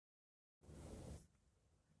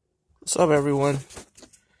What's up, everyone?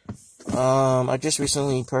 I just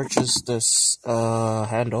recently purchased this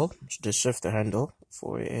handle, the shifter handle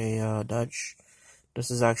for a Dodge. This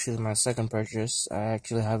is actually my second purchase. I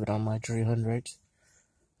actually have it on my 300.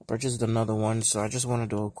 I purchased another one, so I just want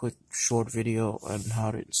to do a quick short video on how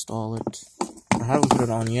to install it. I haven't put it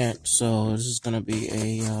on yet, so this is gonna be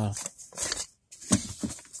a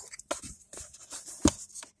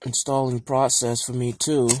installing process for me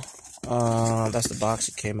too. That's the box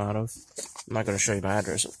it came out of. I'm not gonna show you my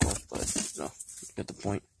address, of course, but no, you get the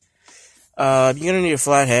point. You're gonna need a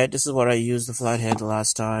flathead. This is what I used the flathead the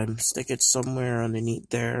last time. Stick it somewhere underneath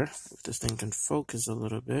there. If this thing can focus a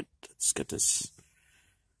little bit. Let's get this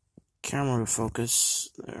camera to focus.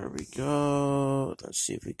 There we go. Let's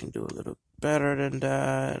see if we can do a little better than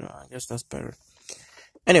that. I guess that's better.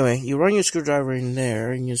 Anyway, you run your screwdriver in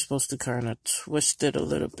there, and you're supposed to kind of twist it a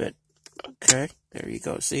little bit. Okay, there you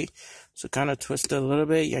go. See? So kind of twist it a little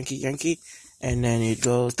bit, yanky, and then it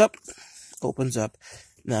goes up, opens up.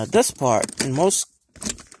 Now this part, and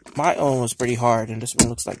my own was pretty hard, and this one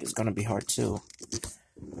looks like it's gonna be hard too.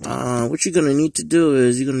 What you're gonna need to do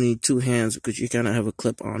is you're gonna need two hands because you kind of have a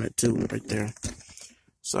clip on it too, right there.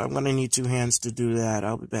 So I'm gonna need two hands to do that.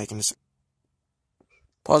 I'll be back in a second.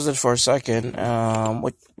 Pause it for a second.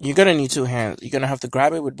 What you're gonna need two hands. You're gonna have to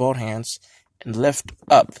grab it with both hands and lift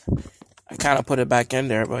up. I kind of put it back in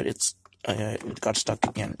there, but it got stuck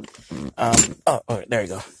again. Oh, there you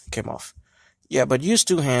go. Came off. Yeah, but use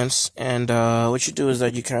two hands, and what you do is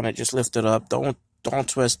that you kind of just lift it up. Don't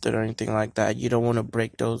twist it or anything like that. You don't want to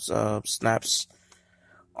break those snaps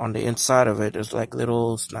on the inside of it. There's like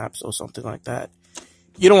little snaps or something like that.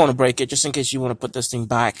 You don't want to break it, just in case you want to put this thing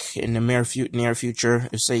back in the near future.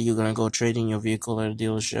 If, say, you're going to go trade in your vehicle at a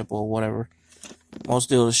dealership or whatever.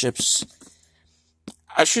 Most dealerships,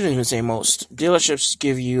 I shouldn't even say most, dealerships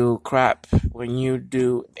give you crap when you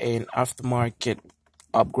do an aftermarket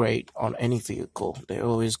upgrade on any vehicle. They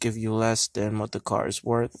always give you less than what the car is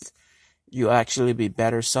worth. You actually be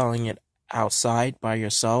better selling it outside by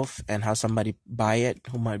yourself and have somebody buy it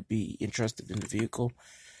who might be interested in the vehicle.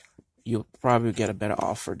 You'll probably get a better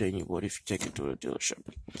offer than you would if you take it to a dealership.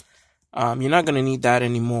 You're not going to need that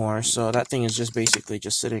anymore, so that thing is just basically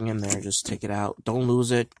just sitting in there. Just take it out. Don't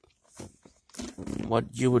lose it. What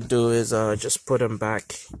you would do is just put them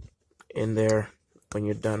back in there when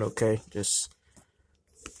you're done, okay? Just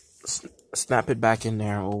snap it back in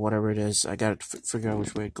there or whatever it is. I gotta figure out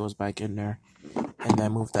which way it goes back in there, and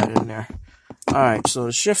then move that in there. Alright, so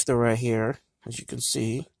the shifter right here, as you can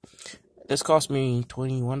see, this cost me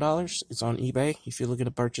 $21. It's on eBay. If you're looking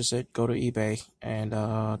to purchase it, go to eBay and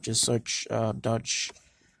just search Dodge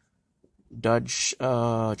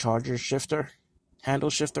charger shifter, handle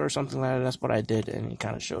shifter or something like that. That's what I did, and it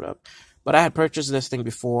kind of showed up. But I had purchased this thing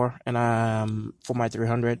before, and for my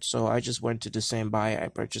 300, so I just went to the same buyer I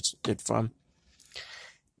purchased it from,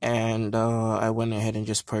 and I went ahead and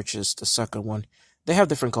just purchased the second one. They have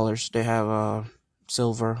different colors. They have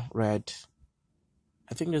silver, red.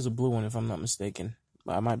 I think there's a blue one if I'm not mistaken,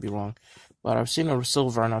 but I might be wrong. But I've seen a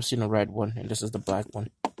silver and I've seen a red one, and this is the black one.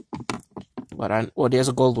 But there's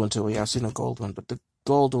a gold one too. Yeah, I've seen a gold one, but the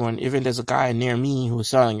gold one, even there's a guy near me who's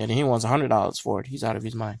selling it, and he wants $100 for it. He's out of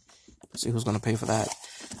his mind. See who's gonna pay for that.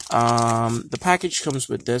 The package comes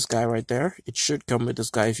with this guy right there. It should come with this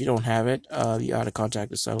guy. If you don't have it, you gotta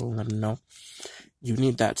contact the seller and let them know. You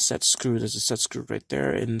need that set screw. There's a set screw right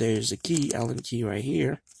there, and there's a key, Allen key right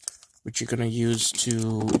here, which you're gonna use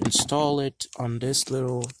to install it on this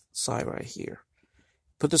little side right here.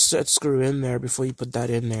 Put the set screw in there before you put that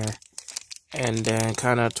in there, and then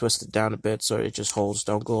kind of twist it down a bit so it just holds.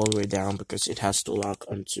 Don't go all the way down because it has to lock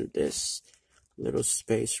onto this little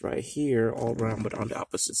space right here all around, but on the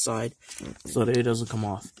opposite side, so that it doesn't come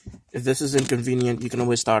off. If this is inconvenient, you can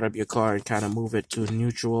always start up your car and kind of move it to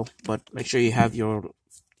neutral, but make sure you have your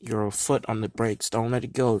foot on the brakes. Don't let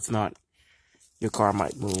it go. If not, your car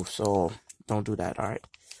might move, so don't do that. Alright,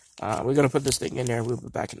 we're gonna put this thing in there. We'll be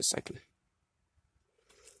back in a second.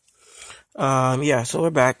 Yeah, so we're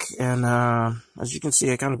back, and as you can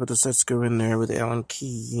see, I kind of put the set screw in there with the Allen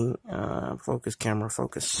key. Focus, camera,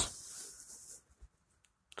 focus.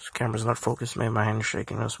 This camera's not focused. Maybe my hand is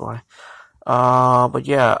shaking, that's why. But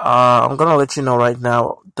yeah, I'm gonna let you know right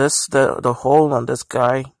now, the hole on this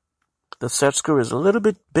guy, the set screw is a little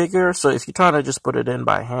bit bigger, so if you're trying to just put it in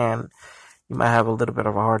by hand, you might have a little bit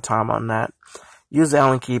of a hard time on that. Use the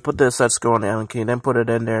Allen key, put the set screw on the Allen key, then put it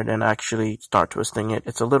in there, then actually start twisting it.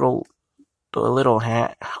 It's a little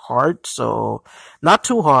hard, so not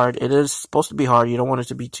too hard. It is supposed to be hard. You don't want it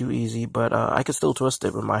to be too easy, but I can still twist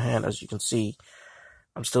it with my hand, as you can see.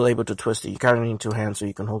 I'm still able to twist it. You kind of need two hands so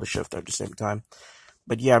you can hold the shifter at the same time.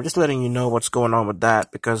 But yeah, I'm just letting you know what's going on with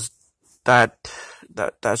that, because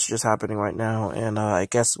that's just happening right now, and I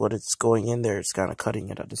guess what it's going in there is kind of cutting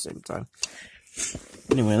it at the same time.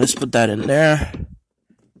 Anyway, let's put that in there.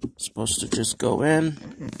 It's supposed to just go in.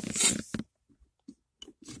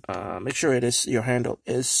 Make sure your handle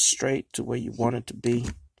is straight to where you want it to be.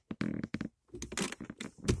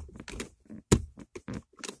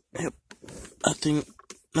 Yep, I think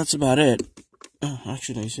that's about it. Oh,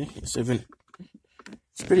 actually, see, it's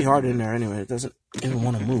pretty hard in there anyway. It doesn't even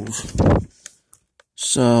want to move.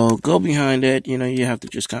 So go behind it. You know, you have to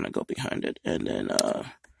just kind of go behind it, and then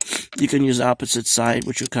you can use the opposite side,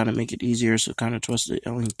 which will kind of make it easier. So kind of twist the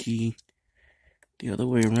Allen key the other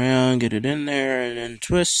way around, get it in there, and then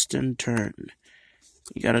twist and turn.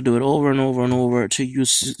 You got to do it over and over and over until you're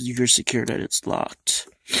secure that it's locked.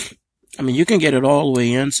 I mean, you can get it all the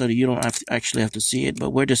way in so that you don't actually have to see it,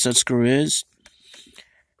 but where the set screw is,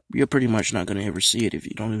 you're pretty much not going to ever see it if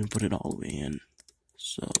you don't even put it all the way in.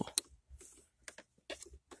 So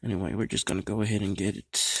anyway, we're just going to go ahead and get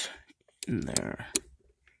it in there.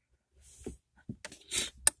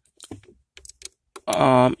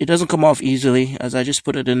 It doesn't come off easily, as I just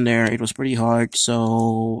put it in there. It was pretty hard.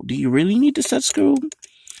 So do you really need the set screw?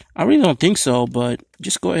 I really don't think so, but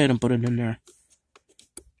just go ahead and put it in there.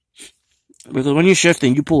 Because when you're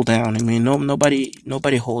shifting, you pull down. I mean,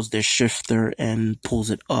 nobody holds their shifter and pulls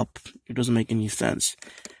it up. It doesn't make any sense.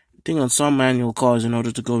 I think on some manual cars, in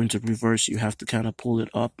order to go into reverse, you have to kind of pull it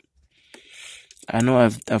up. I know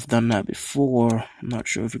I've done that before. I'm not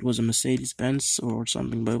sure if it was a Mercedes-Benz or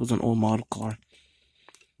something, but it was an old model car.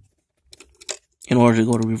 In order to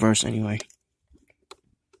go to reverse anyway,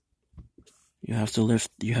 you have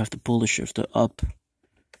to pull the shifter up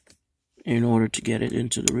in order to get it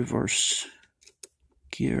into the reverse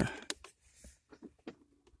gear.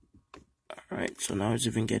 Alright, so now it's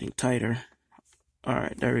even getting tighter.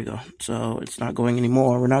 Alright, there we go. So it's not going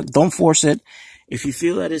anymore. Don't force it. If you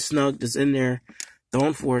feel that it's snug, it's in there,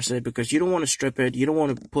 don't force it, because you don't want to strip it. You don't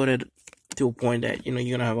want to put it to a point that, you know,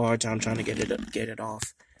 you're gonna have a hard time trying to get it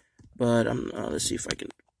off. But let's see if I can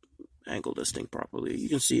angle this thing properly. You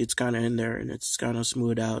can see it's kind of in there and it's kind of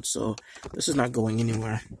smoothed out, so this is not going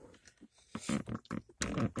anywhere.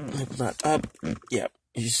 Open that up. Yeah,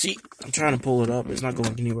 you see, I'm trying to pull it up. It's not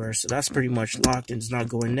going anywhere, so that's pretty much locked, and it's not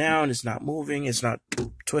going down. It's not moving. It's not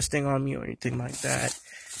twisting on me or anything like that.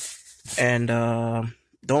 And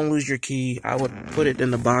don't lose your key. I would put it in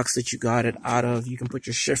the box that you got it out of. You can put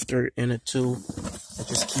your shifter in it too, and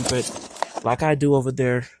just keep it like I do over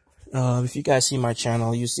there. If you guys see my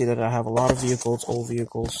channel, you see that I have a lot of vehicles, old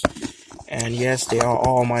vehicles, and yes, they are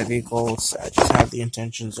all my vehicles. I just have the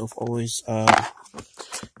intentions of always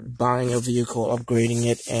buying a vehicle, upgrading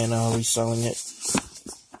it, and reselling it.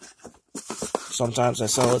 Sometimes I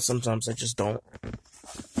sell it, sometimes I just don't,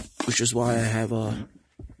 which is why I have a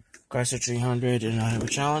Chrysler 300, and I have a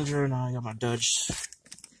Challenger, and I got my Dodge.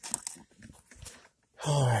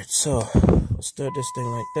 Alright, so let's do this thing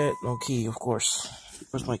like that. No key, of course.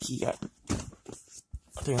 Where's my key at?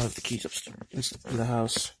 I think I left the keys upstairs in the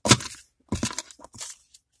house.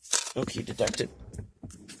 No key detected.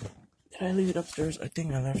 Did I leave it upstairs? I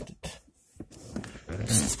think I left it.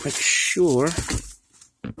 Let's make sure.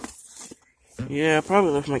 Yeah, I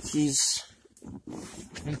probably left my keys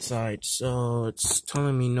inside, so it's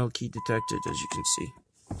telling me no key detected, as you can see.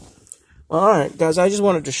 Well, alright, guys, I just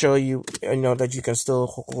wanted to show you, that you can still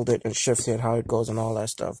hold it and shift it, how it goes and all that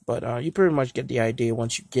stuff. But you pretty much get the idea.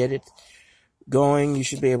 Once you get it going, you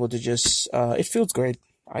should be able to just, it feels great,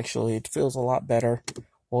 actually. It feels a lot better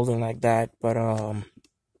holding like that. But,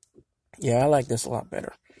 yeah, I like this a lot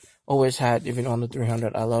better. Always had, even on the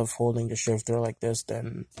 300, I love holding the shifter like this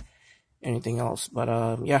than anything else. But,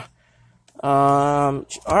 yeah.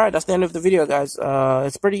 Alright, that's the end of the video, guys.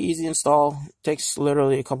 It's pretty easy install. Takes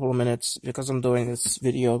literally a couple of minutes because I'm doing this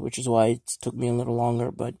video, which is why it took me a little longer,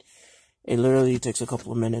 but it literally takes a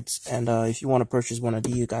couple of minutes. And if you want to purchase one of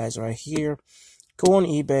these guys right here, go on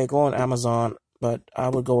eBay, go on Amazon, but I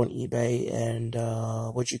would go on eBay. And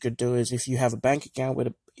what you could do is, if you have a bank account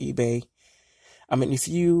with eBay, if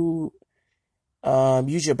you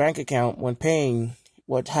use your bank account when paying,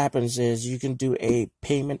 what happens is you can do a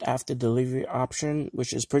payment after delivery option,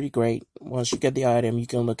 which is pretty great. Once you get the item, you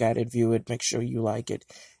can look at it, view it, make sure you like it.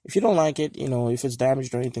 If you don't like it, if it's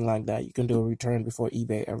damaged or anything like that, you can do a return before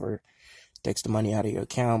eBay ever takes the money out of your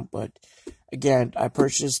account. But again, I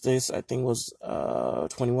purchased this, I think it was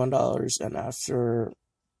 $21, and after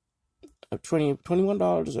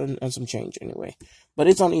 $21 and some change anyway. But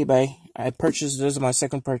it's on eBay. I purchased this, is my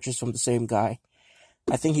second purchase from the same guy.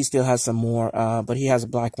 I think he still has some more, but he has a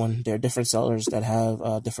black one. There are different sellers that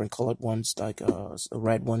have different colored ones, like a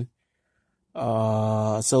red one,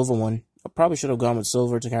 a silver one. I probably should have gone with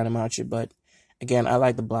silver to kind of match it, but again, I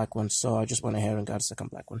like the black one, so I just went ahead and got a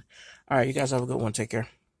second black one. All right, you guys have a good one. Take care.